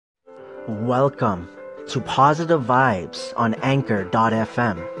Welcome to Positive Vibes on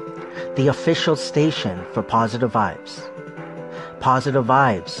Anchor.fm, the official station for Positive Vibes. Positive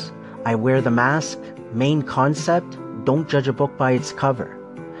Vibes. I wear the mask. Main concept, don't judge a book by its cover.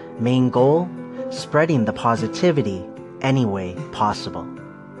 Main goal, spreading the positivity any way possible.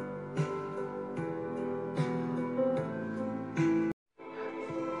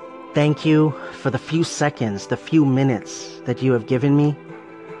 Thank you for the few seconds, the few minutes that you have given me.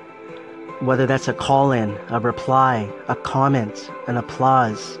 Whether that's a call-in, a reply, a comment, an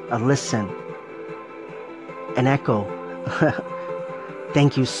applause, a listen, an echo.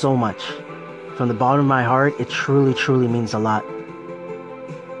 Thank you so much. From the bottom of my heart, it truly, truly means a lot.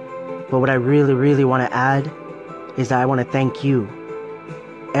 But what I really, really want to add is that I want to thank you,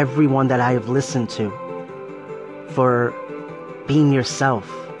 everyone that I have listened to, for being yourself,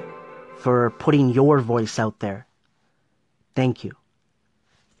 for putting your voice out there. Thank you.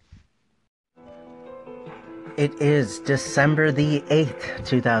 It is December the 8th,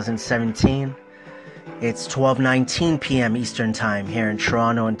 2017. It's 12:19 p.m. Eastern Time here in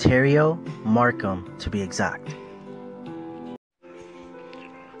Toronto, Ontario, Markham to be exact.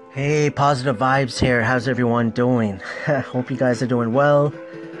 Hey, Positive Vibes here. How's everyone doing? Hope you guys are doing well.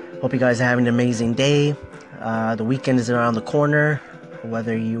 Hope you guys are having an amazing day. The weekend is around the corner.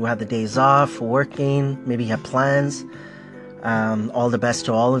 Whether you have the days off, working, maybe you have plans. All the best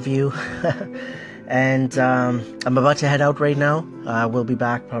to all of you. And I'm about to head out right now. We'll be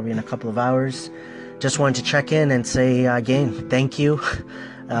back probably in a couple of hours. Just wanted to check in and say again, thank you.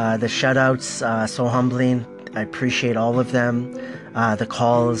 The shout outs, so humbling. I appreciate all of them. The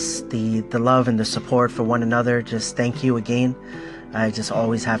calls, the love and the support for one another. Just thank you again. I just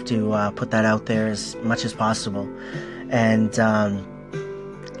always have to put that out there as much as possible. And,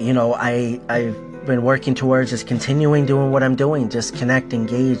 I've been working towards just continuing doing what I'm doing. Just connect,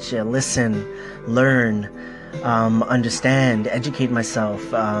 engage, listen, learn, understand, educate myself.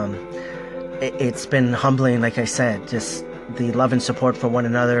 It's been humbling, like I said, just the love and support for one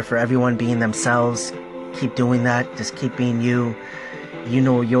another, for everyone being themselves. Keep doing that. Just keep being you. You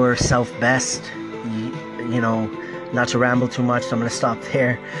know yourself best. Not to ramble too much, so I'm going to stop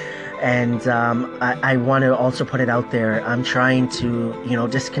there. And I want to also put it out there. I'm trying to,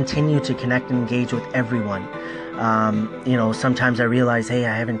 just continue to connect and engage with everyone. Sometimes I realize, hey,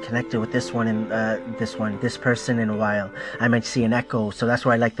 I haven't connected with this person in a while. I might see an echo, so that's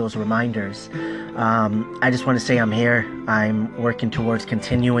why I like those reminders. I just want to say I'm here. I'm working towards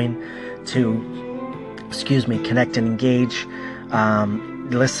continuing to, connect and engage,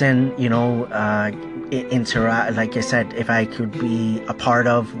 listen, interact. Like I said, if I could be a part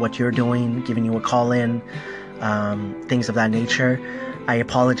of what you're doing, giving you a call in, things of that nature. I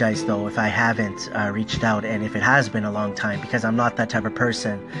apologize though if I haven't reached out, and if it has been a long time, because I'm not that type of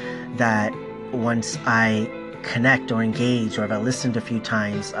person that once I connect or engage, or if I listened a few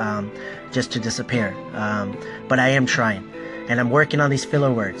times, just to disappear. But I am trying, and I'm working on these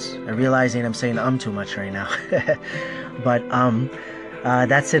filler words. I'm realizing I'm saying too much right now. But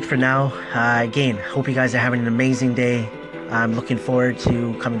that's it for now. Again, hope you guys are having an amazing day. I'm looking forward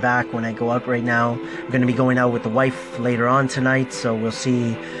to coming back when I go out right now. I'm going to be going out with the wife later on tonight, so we'll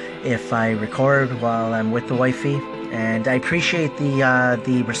see if I record while I'm with the wifey. And I appreciate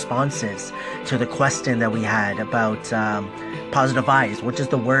the responses to the question that we had about positive vibes. What does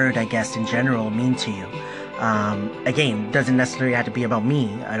the word, I guess, in general mean to you? Again, doesn't necessarily have to be about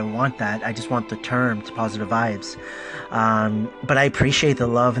me. I don't want that. I just want the term to positive vibes. But I appreciate the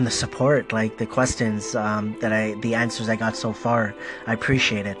love and the support, like the questions, the answers I got so far. I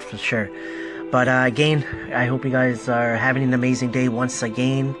appreciate it for sure. But again, I hope you guys are having an amazing day once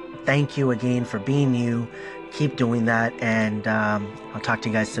again. Thank you again for being you. Keep doing that, and I'll talk to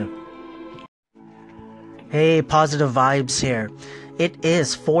you guys soon. Hey, Positive Vibes here. It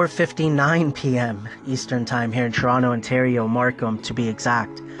is 4:59 p.m. Eastern Time here in Toronto, Ontario, Markham to be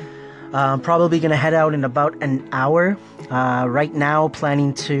exact. I'm probably going to head out in about an hour. Right now,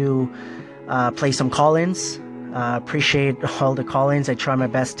 planning to play some call-ins. Appreciate all the call-ins. I try my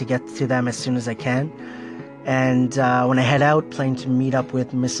best to get to them as soon as I can. And when I head out, planning to meet up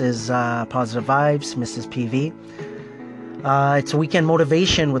with Mrs. Positive Vibes, Mrs. PV. It's a weekend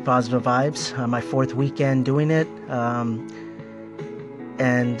motivation with Positive Vibes. My 4th weekend doing it.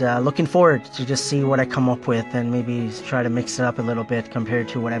 And looking forward to just see what I come up with, and maybe try to mix it up a little bit compared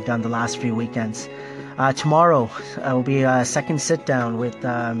to what I've done the last few weekends. Tomorrow will be a second sit down with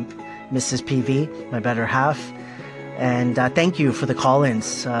Mrs. PV, my better half. And thank you for the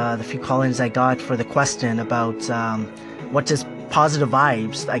call-ins, the few call-ins I got for the question about what does positive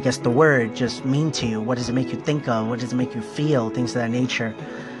vibes, I guess the word, just mean to you? What does it make you think of? What does it make you feel? Things of that nature.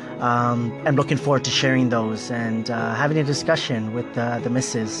 I'm looking forward to sharing those and having a discussion with the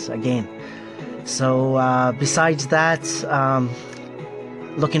missus again. So besides that,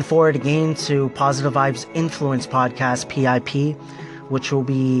 looking forward again to Positive Vibes Influence Podcast, PIP, which will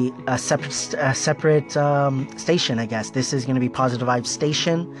be a separate station, I guess. This is going to be Positive Vibes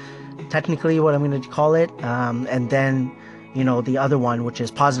Station, technically what I'm going to call it. And then, the other one, which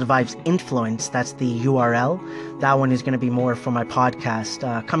is Positive Vibes Influence, that's the URL. That one is going to be more for my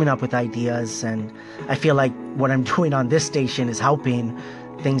podcast, coming up with ideas. And I feel like what I'm doing on this station is helping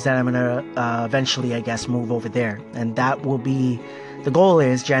things that I'm going to eventually, I guess, move over there. And that will be, the goal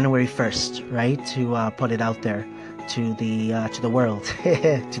is January 1st, right? To put it out there to the world,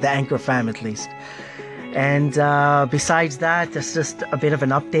 to the Anchor fam at least. And besides that, that's just a bit of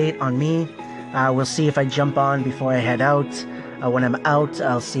an update on me. We'll see if I jump on before I head out. When I'm out,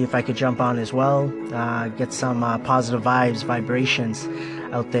 I'll see if I could jump on as well. Get some positive vibrations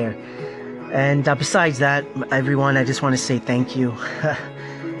out there. And besides that, everyone, I just want to say thank you.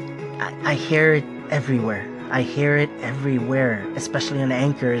 I hear it everywhere. I hear it everywhere, especially on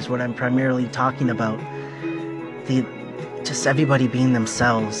Anchor is what I'm primarily talking about. Just everybody being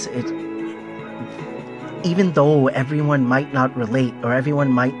themselves. Even though everyone might not relate or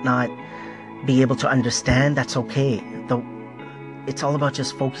everyone might not be able to understand, that's okay. It's all about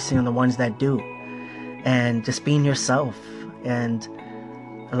just focusing on the ones that do and just being yourself, and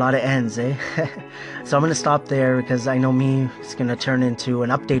a lot of ends, eh? So I'm going to stop there because I know it's going to turn into an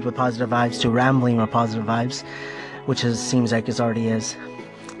update with Positive Vibes to rambling with Positive Vibes, which seems like it already is.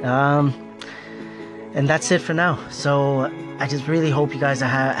 And that's it for now. So I just really hope you guys are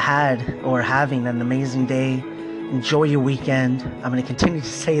having an amazing day. Enjoy your weekend. I'm going to continue to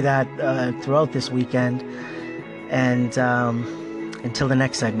say that throughout this weekend. And until the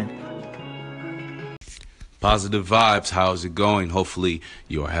next segment. Positive Vibes, how's it going? Hopefully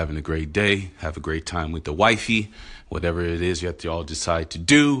you are having a great day. Have a great time with the wifey. Whatever it is you have to all decide to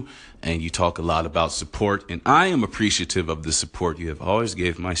do. And you talk a lot about support. And I am appreciative of the support you have always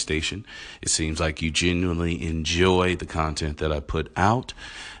gave my station. It seems like you genuinely enjoy the content that I put out.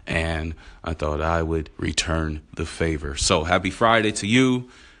 And I thought I would return the favor. So happy Friday to you.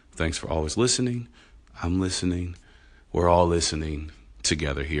 Thanks for always listening. I'm listening. We're all listening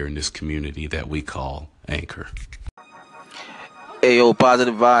together here in this community that we call Anchor. Hey, yo,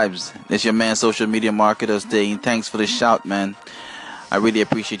 Positive Vibes. It's your man, social media marketer, saying thanks for the shout, man. I really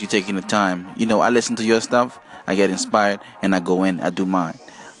appreciate you taking the time. I listen to your stuff, I get inspired, and I go in, I do mine.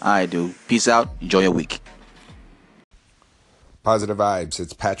 I do. Peace out. Enjoy your week. Positive Vibes,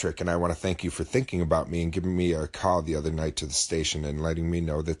 it's Patrick, and I want to thank you for thinking about me and giving me a call the other night to the station and letting me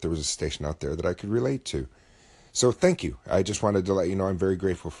know that there was a station out there that I could relate to. So thank you. I just wanted to let you know I'm very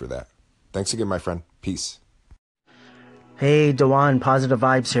grateful for that. Thanks again, my friend. Peace. Hey, Dewan, Positive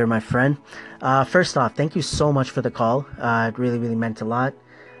Vibes here, my friend. First off, thank you so much for the call. It really, really meant a lot.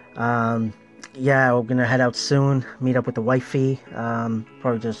 Yeah, we're going to head out soon, meet up with the wifey.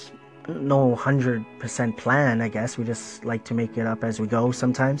 Probably just no 100% plan, I guess. We just like to make it up as we go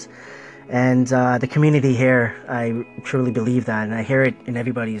sometimes. And the community here, I truly believe that. And I hear it, and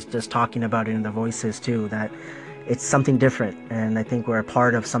everybody's just talking about it in their voices too, that it's something different. And I think we're a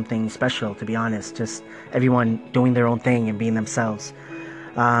part of something special, to be honest. Just everyone doing their own thing and being themselves.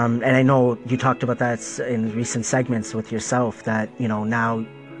 And I know you talked about that in recent segments with yourself, that, now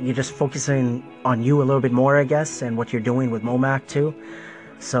you're just focusing on you a little bit more, I guess, and what you're doing with Momac too.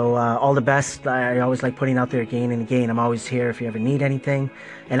 So all the best. I always like putting out there again and again. I'm always here if you ever need anything.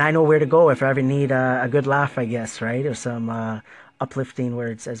 And I know where to go if I ever need a good laugh, I guess, right? Or some uplifting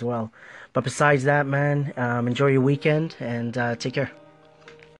words as well. But besides that, man, enjoy your weekend and take care.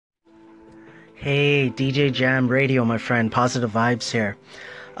 Hey, DJ Jam Radio, my friend. Positive Vibes here.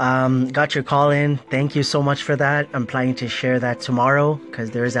 Got your call in. Thank you so much for that. I'm planning to share that tomorrow because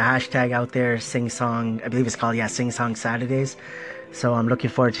there is a hashtag out there, Sing Song. I believe it's called, Sing Song Saturdays. So I'm looking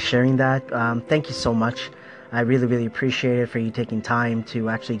forward to sharing that. Thank you so much. I really, really appreciate it for you taking time to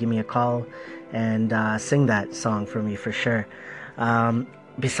actually give me a call and sing that song for me, for sure.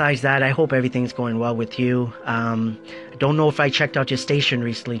 Besides that, I hope everything's going well with you. I don't know if I checked out your station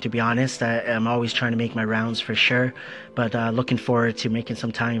recently, to be honest. I'm always trying to make my rounds for sure, but looking forward to making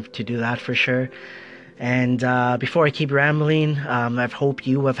some time to do that for sure. And before I keep rambling, I hope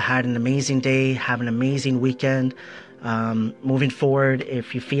you have had an amazing day, have an amazing weekend. Moving forward,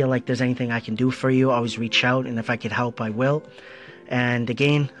 if you feel like there's anything I can do for you, always reach out, and if I could help, I will. And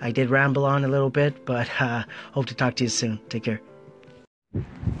again, I did ramble on a little bit, but hope to talk to you soon. Take care.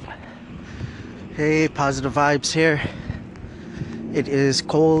 Hey, Positive Vibes here. It is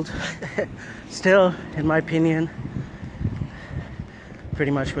cold still, in my opinion. pretty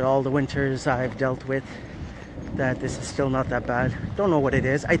much with all the winters I've dealt with, that this is still not that bad. Don't know what it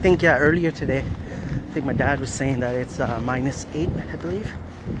is. I think, yeah, earlier today, I think my dad was saying that it's -8, I believe.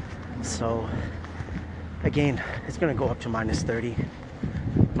 So again, it's gonna go up to -30,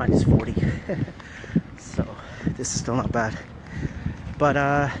 -40. So this is still not bad. But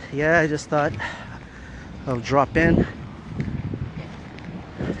yeah, I just thought I'll drop in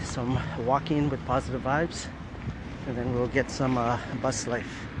some walking with positive vibes, and then we'll get some bus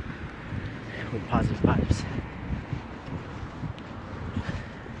life with positive vibes.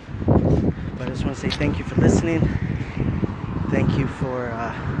 But I just want to say thank you for listening. Thank you for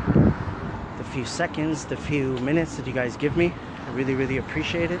the few seconds, the few minutes that you guys give me. I really, really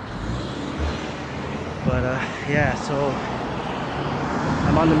appreciate it. But yeah, so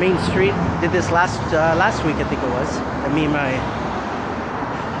I'm on the main street. Did this last week, I think it was.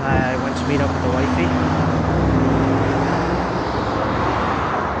 I went to meet up with the wifey,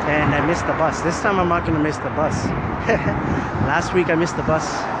 and I missed the bus. This time I'm not gonna miss the bus. Last week I missed the bus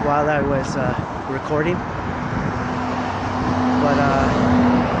while I was recording.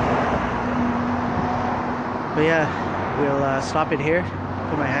 But yeah, we'll stop it here.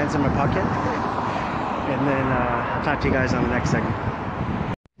 Put my hands in my pocket, and then I'll talk to you guys on the next segment.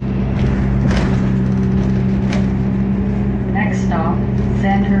 Next stop,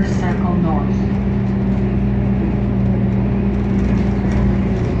 Center Circle North.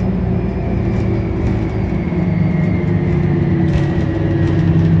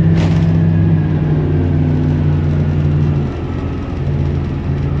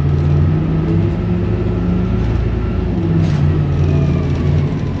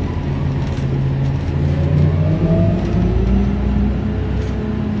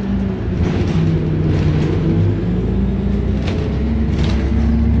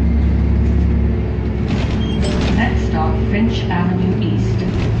 Finch Avenue East.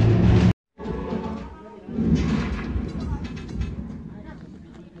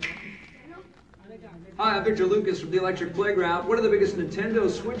 Hi, I'm Victor Lucas from the Electric Playground. One of the biggest Nintendo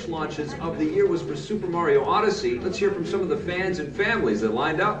Switch launches of the year was for Super Mario Odyssey. Let's hear from some of the fans and families that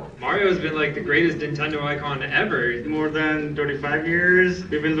lined up. Mario's been like the greatest Nintendo icon ever. More than 35 years,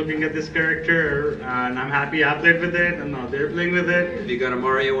 we've been looking at this character, and I'm happy I played with it, and now they're playing with it. Have you got a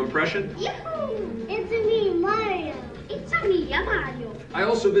Mario impression? Yahoo! It's me, Mario. It's me, Mario. I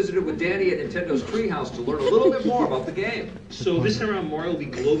also visited with Danny at Nintendo's Treehouse to learn a little bit more about the game. So this time around, Mario will be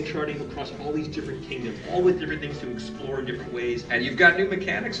globe-trotting across all these different kingdoms, all with different things to explore in different ways. And you've got new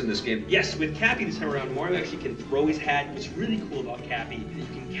mechanics in this game. Yes, with Cappy this time around, Mario actually can throw his hat. What's really cool about Cappy is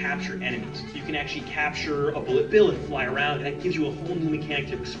that you can capture enemies. So you can actually capture a bullet bill and fly around, and that gives you a whole new mechanic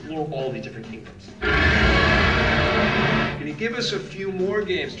to explore all these different kingdoms. Can you give us a few more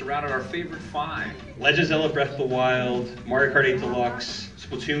games to round out our favorite 5? Legend of Zelda Breath of the Wild, Mario Kart 8 Deluxe,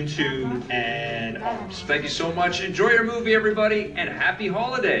 Splatoon 2, and ARMS. Thank you so much. Enjoy your movie, everybody, and happy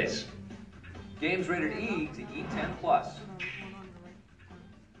holidays. Games rated E to E10+.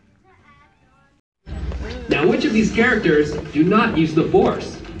 Now, which of these characters do not use the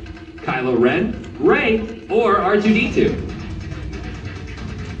Force? Kylo Ren, Rey, or R2-D2?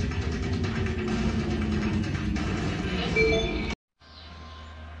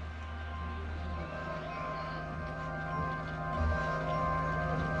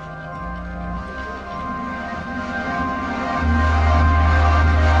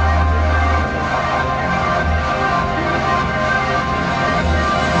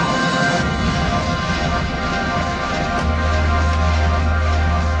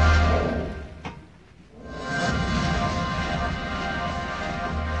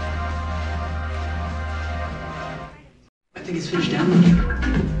 I think it's finished down.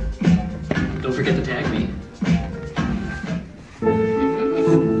 Don't forget to tag me.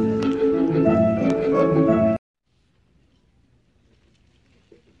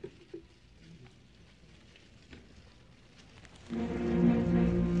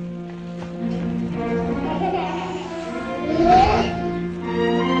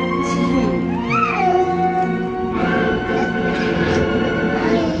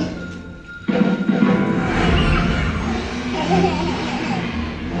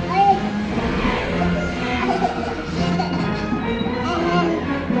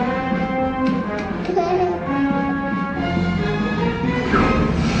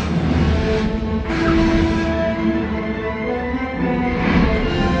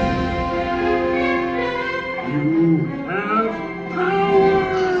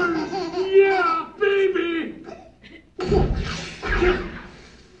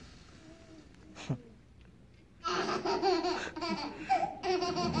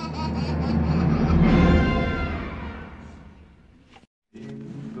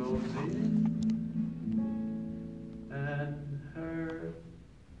 goes in, and her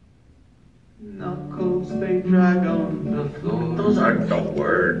knuckles they drag on the floor. Those aren't the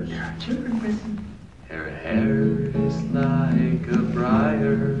words. Her hair is like a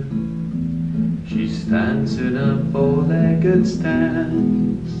briar. She stands in a bow-legged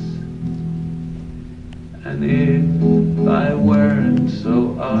stance. And if I weren't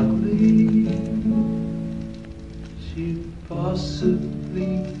so ugly, she'd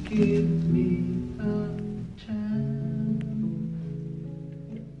possibly give me a chance.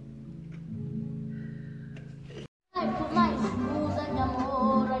 I put my shoes on your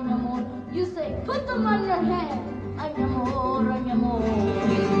more. You say, put them on your head. On your more.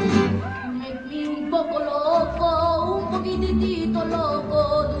 You make me un poco loco, un poquitito loco.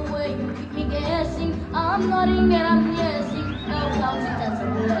 The way you keep me guessing, I'm nodding and I'm guessing. Now counts it as a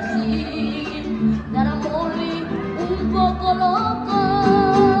blessing that I'm only un poco loco.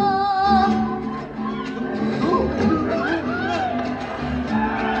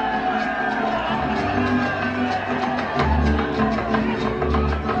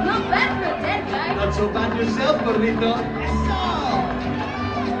 Not bad for a dead guy. Not so bad yourself, Gordito.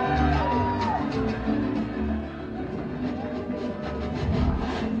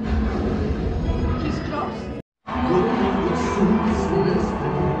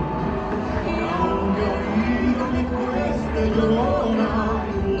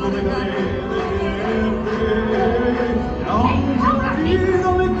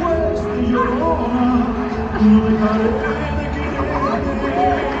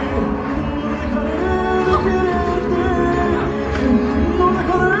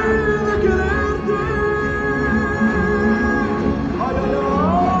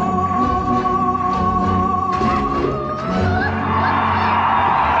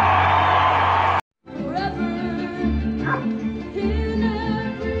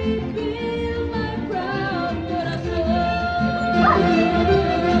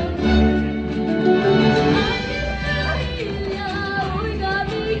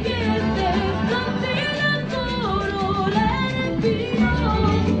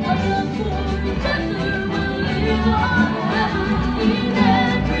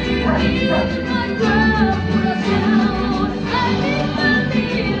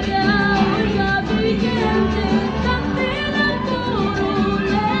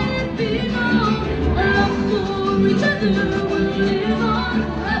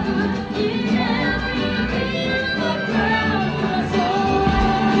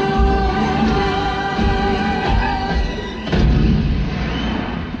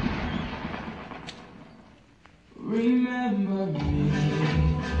 Remember me,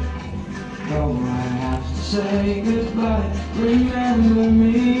 though I have to say goodbye. Remember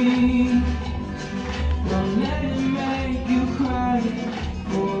me, don't let it make you cry.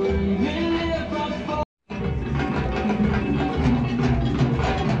 For even if I fall.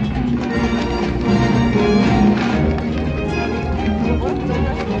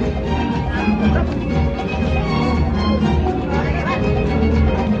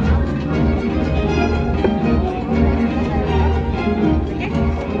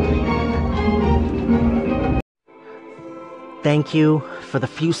 Thank you for the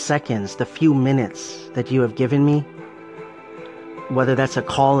few seconds, the few minutes that you have given me. Whether that's a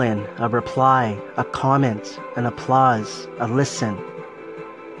call-in, a reply, a comment, an applause, a listen,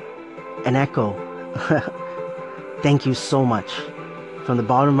 an echo. Thank you so much. From the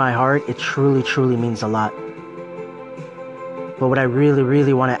bottom of my heart, it truly, truly means a lot. But what I really,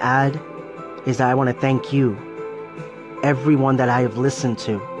 really want to add is that I want to thank you, everyone that I have listened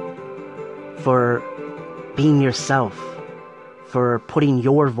to, for being yourself, for putting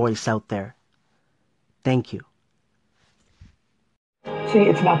your voice out there. Thank you. See,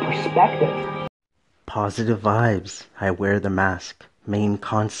 it's about perspective. Positive vibes. I wear the mask. Main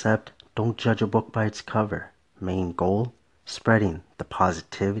concept, don't judge a book by its cover. Main goal, spreading the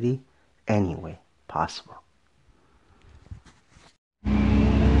positivity any way possible.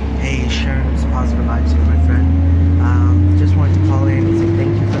 Hey, sure, it's Positive Vibes here, my friend. Just wanted to call in and say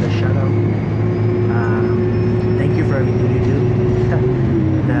thank you for the shout out. Thank you for everything you do.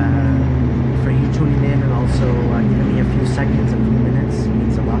 For you tuning in and also giving me a few seconds, a few minutes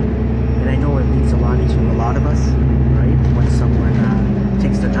means a lot. And I know it means a lot to a lot of us, right? When someone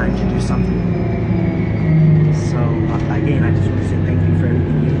takes the time to do something. So again, I just want to say thank you for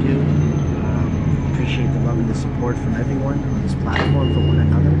everything you do. Appreciate the love and the support from everyone on this platform for one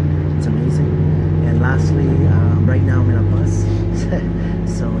another. It's amazing. And lastly, right now I'm in a bus,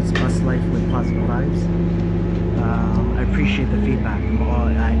 so it's bus life with Positive Vibes. I appreciate the feedback. I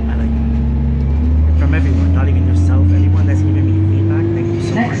like from everyone, not even yourself. Anyone that's giving me feedback, thank you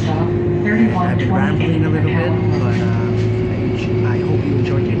so much. be rambling a little bit, but I hope you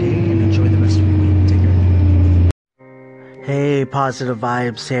enjoyed your day and enjoy the rest of your week. Take care. Hey, Positive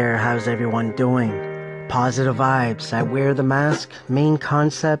Vibes here. How's everyone doing? Positive vibes. I wear the mask. Main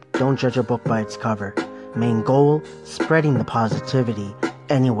concept, don't judge a book by its cover. Main goal, spreading the positivity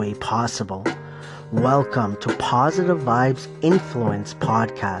any way possible. Welcome to Positive Vibes Influence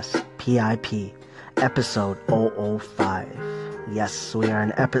Podcast, PIP, episode 005. Yes, we are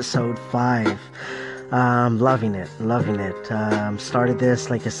in episode 5. Loving it. Started this,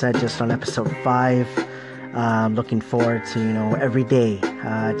 like I said, just on episode 5. Looking forward to, every day,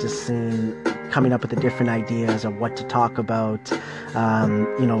 coming up with the different ideas of what to talk about.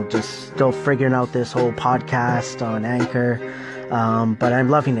 Just still figuring out this whole podcast on Anchor. But I'm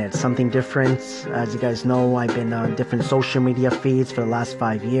loving it. Something different. As you guys know, I've been on different social media feeds for the last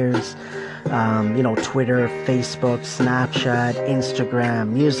 5 years. Twitter, Facebook, Snapchat, Instagram,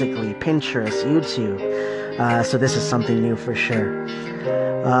 Musical.ly, Pinterest, YouTube. So this is something new for sure.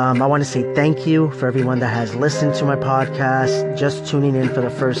 I want to say thank you for everyone that has listened to my podcast, just tuning in for the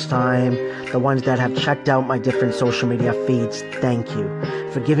first time, the ones that have checked out my different social media feeds. Thank you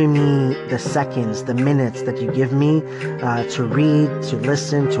for giving me the seconds, the minutes that you give me to read, to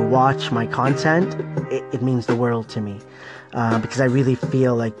listen, to watch my content. It means the world to me because I really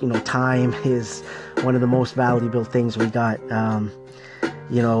feel like, time is one of the most valuable things we got. And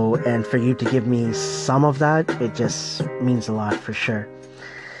for you to give me some of that, it just means a lot for sure.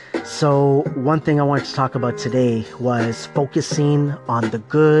 So one thing I wanted to talk about today was focusing on the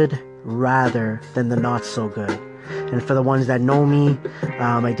good rather than the not so good. And for the ones that know me,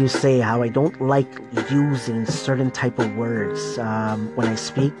 I do say how I don't like using certain type of words when I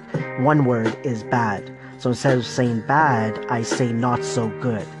speak. One word is bad. So instead of saying bad, I say not so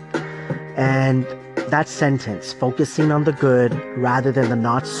good. And that sentence, focusing on the good rather than the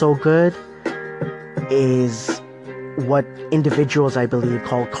not so good, is what individuals, I believe,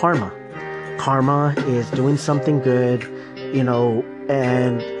 call karma. Karma is doing something good,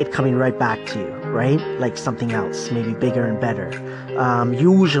 and it coming right back to you, right? Like something else, maybe bigger and better.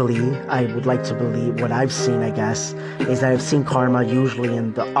 Usually, I would like to believe what I've seen, I guess, is that I've seen karma usually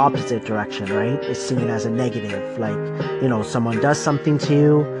in the opposite direction, right? It's seen as a negative. Like, someone does something to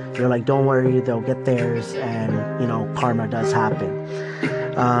you, you're like, don't worry, they'll get theirs, and, karma does happen.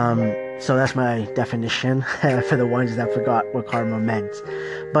 So that's my definition for the ones that forgot what karma meant.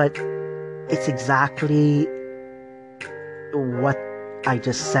 But it's exactly what I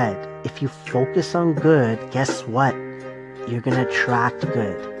just said. If you focus on good, guess what? You're going to attract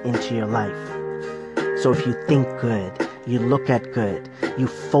good into your life. So if you think good, you look at good, you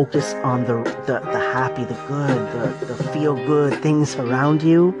focus on the happy, the good, the feel good things around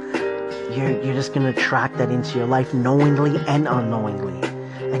you, you're just going to attract that into your life knowingly and unknowingly.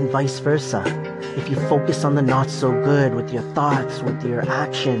 And vice versa. If you focus on the not so good with your thoughts, with your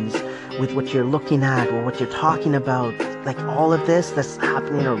actions, with what you're looking at or what you're talking about, like all of this that's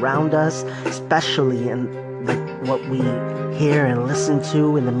happening around us, especially in like what we hear and listen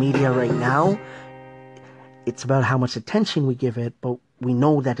to in the media right now, it's about how much attention we give it, but we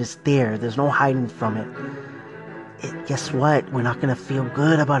know that it's there. There's no hiding from it. Guess what? We're not going to feel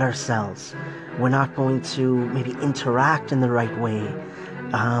good about ourselves. We're not going to maybe interact in the right way.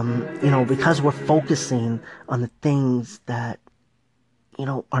 Because we're focusing on the things that,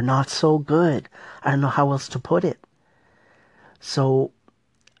 are not so good. I don't know how else to put it. So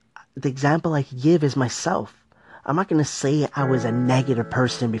the example I could give is myself. I'm not going to say I was a negative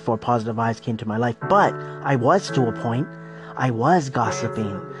person before Positive Vibes came to my life, but I was to a point. I was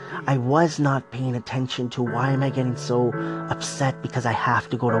gossiping. I was not paying attention to why am I getting so upset because I have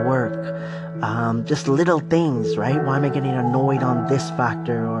to go to work. Just little things, right? Why am I getting annoyed on this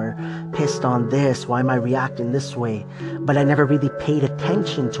factor or pissed on this? Why am I reacting this way? But I never really paid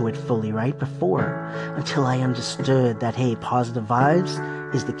attention to it fully, right? Before, until I understood that, hey, positive vibes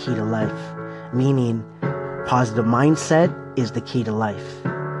is the key to life. Meaning, positive mindset is the key to life.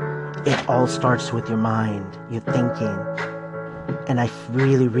 It all starts with your mind, your thinking. And I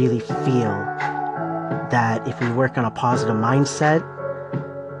really, really feel that if we work on a positive mindset,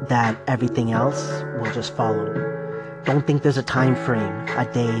 that everything else will just follow. Don't think there's a time frame, a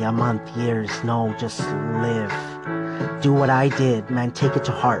day, a month, years. No, just live. Do what I did, man. Take it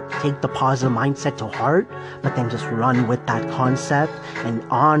to heart. Take the positive mindset to heart, but then just run with that concept and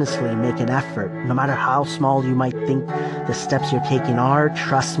honestly make an effort. No matter how small you might think the steps you're taking are,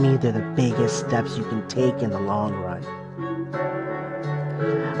 trust me, they're the biggest steps you can take in the long run.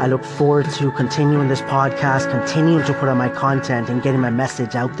 I look forward to continuing this podcast, continuing to put out my content and getting my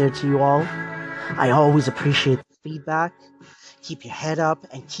message out there to you all. I always appreciate the feedback. Keep your head up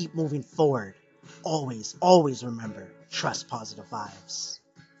and keep moving forward. always, always remember, trust positive vibes.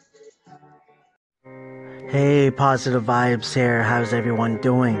 Hey, Positive Vibes here. How's everyone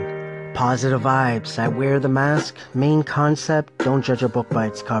doing? Positive vibes. I wear the mask. Main concept, don't judge a book by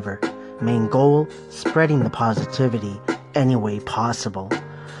its cover. Main goal, spreading the positivity any way possible.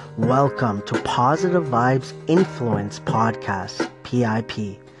 Welcome to Positive Vibes Influence Podcast,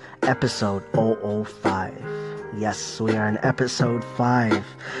 PIP, episode 005. Yes, we are in episode 5.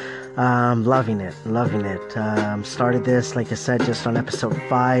 Loving it. Started this, like I said, just on episode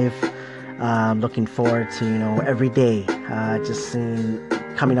 5. Looking forward to, every day, just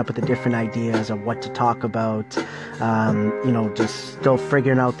coming up with the different ideas of what to talk about. Just still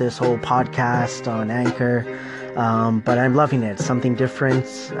figuring out this whole podcast on Anchor. But I'm loving it. Something different.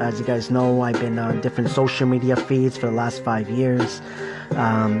 As you guys know, I've been on different social media feeds for the last 5 years.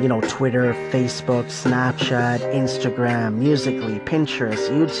 Twitter, Facebook, Snapchat, Instagram, Musical.ly, Pinterest,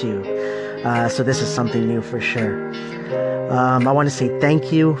 YouTube. So this is something new for sure. I want to say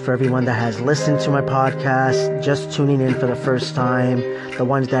thank you for everyone that has listened to my podcast, just tuning in for the first time. The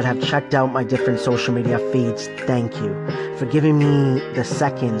ones that have checked out my different social media feeds, thank you for giving me the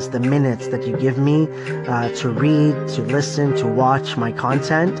seconds, the minutes that you give me to read, to listen, to watch my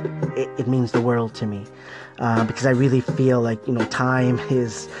content. It means the world to me. Because I really feel like, time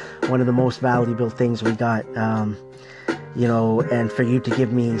is one of the most valuable things we got. And for you to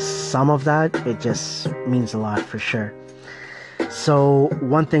give me some of that, it just means a lot for sure. So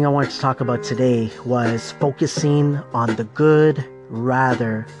one thing I wanted to talk about today was focusing on the good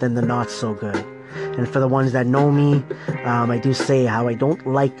rather than the not so good. And for the ones that know me, I do say how I don't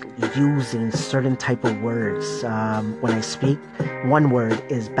like using certain type of words when I speak. One word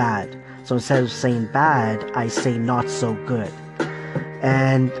is bad. So instead of saying bad, I say not so good.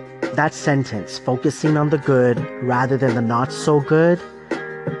 And that sentence, focusing on the good rather than the not so good,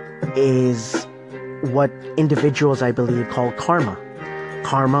 is what individuals, I believe, call karma.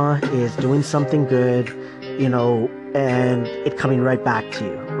 Karma is doing something good, and it coming right back to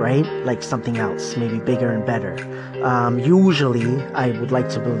you, right? Like something else, maybe bigger and better. Usually, I would like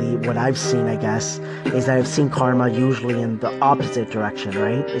to believe, what I've seen, I guess, is that I've seen karma usually in the opposite direction,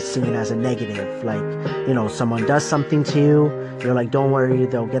 right? It's seen as a negative. Like, someone does something to you, you're like, don't worry,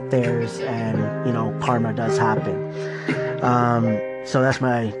 they'll get theirs, and, karma does happen. So that's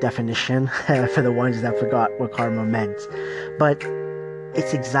my definition for the ones that forgot what karma meant. But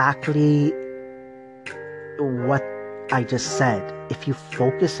it's exactly what I just said. If you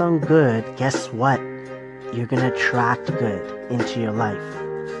focus on good, guess what? You're going to attract good into your life.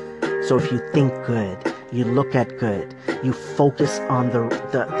 So if you think good, you look at good, you focus on the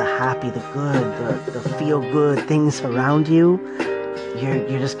happy, the good, the feel good things around you,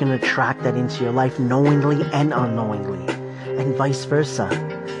 you're just going to attract that into your life knowingly and unknowingly. And vice versa.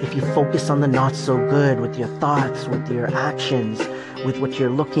 If you focus on the not so good with your thoughts, with your actions, with what you're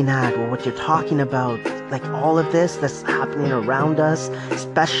looking at or what you're talking about, like all of this that's happening around us,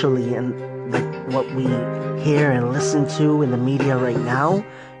 especially in like what we hear and listen to in the media right now,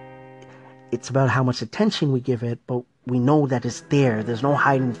 it's about how much attention we give it, but we know that it's there. There's no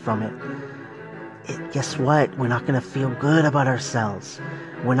hiding from it. Guess what? We're not going to feel good about ourselves.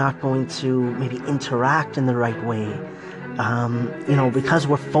 We're not going to maybe interact in the right way. Because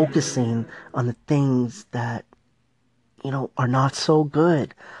we're focusing on the things that, are not so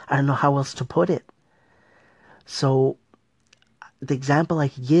good. I don't know how else to put it. So the example I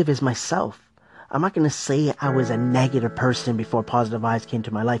could give is myself. I'm not going to say I was a negative person before Positive Vibes came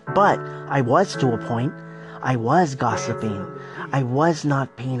to my life, but I was to a point. I was gossiping. I was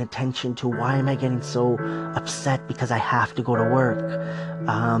not paying attention to why am I getting so upset because I have to go to work.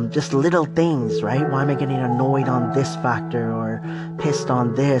 Just little things, right? Why am I getting annoyed on this factor or pissed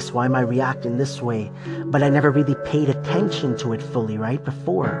on this? Why am I reacting this way? But I never really paid attention to it fully, right?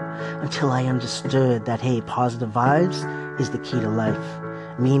 Before, until I understood that, hey, positive vibes is the key to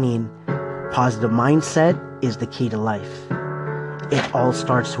life. Meaning, positive mindset is the key to life. It all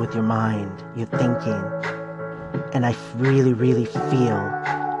starts with your mind, your thinking. And I really, really feel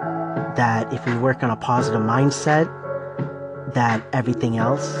that if we work on a positive mindset, that everything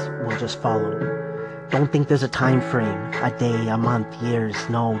else will just follow. Don't think there's a time frame, a day, a month, years.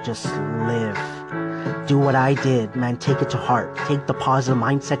 No, just live. Do what I did, man. Take it to heart. Take the positive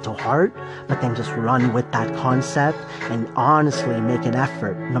mindset to heart, but then just run with that concept and honestly make an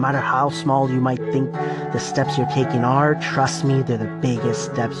effort. No matter how small you might think the steps you're taking are, trust me, they're the biggest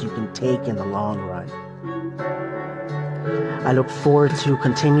steps you can take in the long run. I look forward to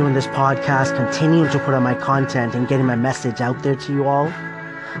continuing this podcast, continuing to put out my content and getting my message out there to you all.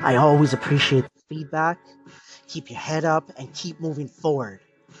 I always appreciate the feedback. Keep your head up and keep moving forward.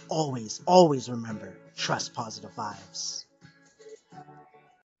 always, always remember, trust positive vibes.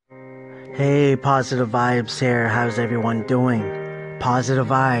 Hey, Positive Vibes here. How's everyone doing? Positive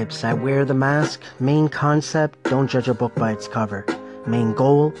Vibes. I wear the mask. Main concept, don't judge a book by its cover. Main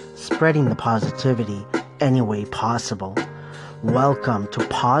goal, spreading the positivity any way possible. Welcome to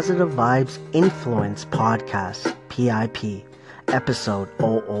Positive Vibes Influence Podcast, PIP, episode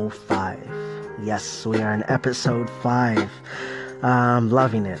 005. Yes, we are in episode 5.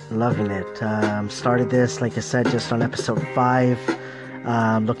 Loving it. Started this, like I said, just on episode 5.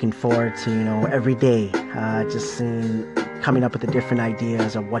 Looking forward to, every day, just coming up with the different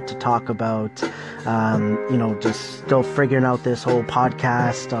ideas of what to talk about. Just still figuring out this whole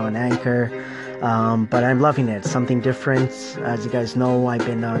podcast on Anchor. But I'm loving it. Something different. As you guys know, I've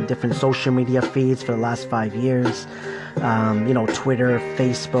been on different social media feeds for the last 5 years. Twitter,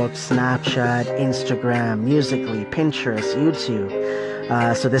 Facebook, Snapchat, Instagram, Musical.ly, Pinterest,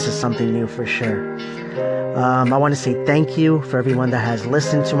 YouTube. So this is something new for sure. I want to say thank you for everyone that has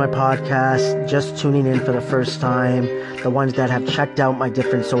listened to my podcast, just tuning in for the first time, the ones that have checked out my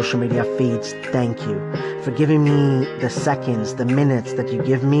different social media feeds. Thank you for giving me the seconds, the minutes that you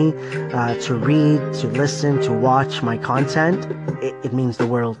give me to read, to listen, to watch my content. It means the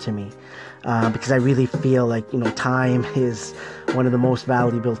world to me. Because I really feel like, time is one of the most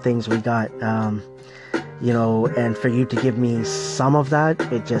valuable things we got. And for you to give me some of that,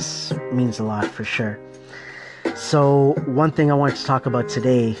 it just means a lot for sure. So one thing I wanted to talk about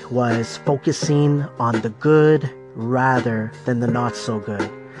today was focusing on the good rather than the not so good.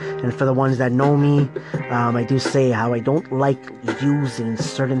 And for the ones that know me, I do say how I don't like using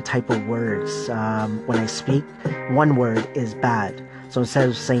certain type of words when I speak. One word is bad. So instead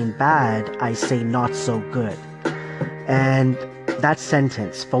of saying bad, I say not so good. And that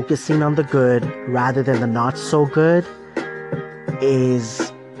sentence, focusing on the good rather than the not so good,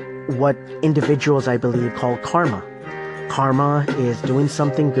 is what individuals, I believe, call karma. Karma is doing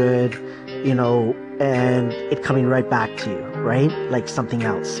something good, and it coming right back to you, right? Like something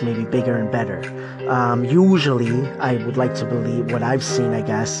else, maybe bigger and better. Usually, I would like to believe, what I've seen, I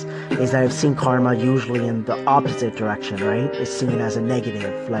guess, is that I've seen karma usually in the opposite direction, right? It's seen as a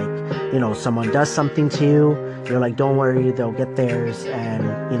negative. Like, someone does something to you, you're like, don't worry, they'll get theirs, and,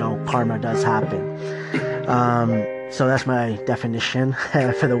 karma does happen. So that's my definition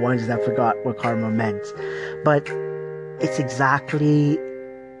for the ones that forgot what karma meant. But it's exactly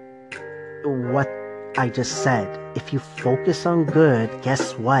what I just said. If you focus on good,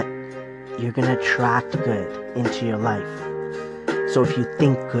 guess what? You're going to attract good into your life. So if you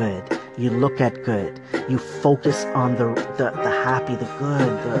think good, you look at good, you focus on the happy, the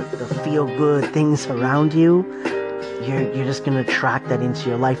good, the feel good things around you, you're just going to attract that into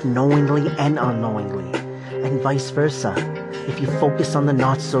your life knowingly and unknowingly. And vice versa. If you focus on the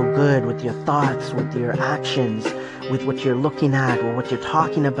not so good with your thoughts, with your actions, with what you're looking at or what you're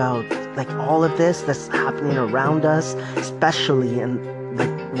talking about, like all of this that's happening around us, especially in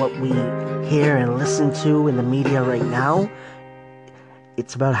like what we hear and listen to in the media right now,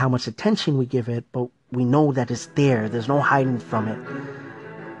 it's about how much attention we give it, but we know that it's there. There's no hiding from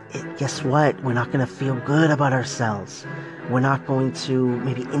it. Guess what? We're not going to feel good about ourselves. We're not going to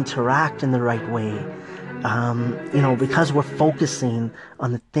maybe interact in the right way. Because we're focusing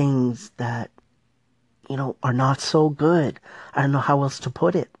on the things that, are not so good. I don't know how else to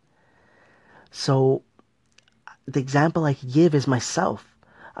put it. So the example I could give is myself.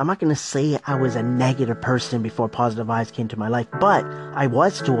 I'm not going to say I was a negative person before Positive Vibes came to my life, but I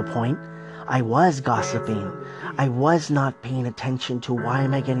was to a point. I was gossiping. I was not paying attention to why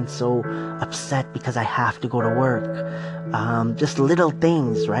am I getting so upset because I have to go to work. Just little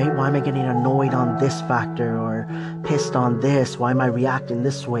things, right? Why am I getting annoyed on this factor or pissed on this? Why am I reacting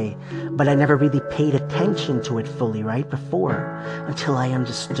this way? But I never really paid attention to it fully, right? Before, until I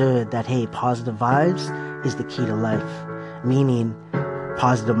understood that, hey, positive vibes is the key to life. Meaning,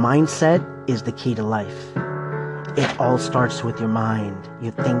 positive mindset is the key to life. It all starts with your mind,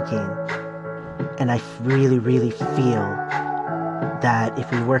 your thinking. And I really, really feel that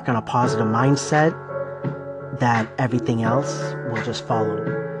if we work on a positive mindset, that everything else will just follow.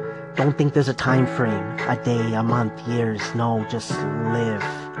 Don't think there's a time frame, a day, a month, years. No, just live.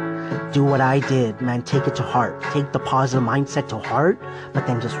 Do what I did, man. Take it to heart. Take the positive mindset to heart, but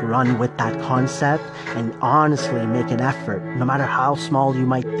then just run with that concept and honestly make an effort. No matter how small you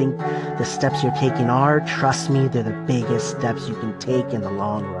might think the steps you're taking are, trust me, they're the biggest steps you can take in the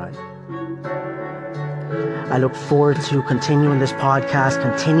long run. I look forward to continuing this podcast,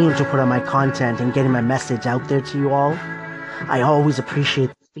 continuing to put out my content and getting my message out there to you all. I always appreciate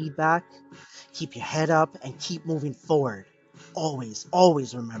the feedback. Keep your head up and keep moving forward. always,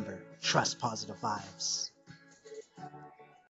 always remember, trust positive vibes.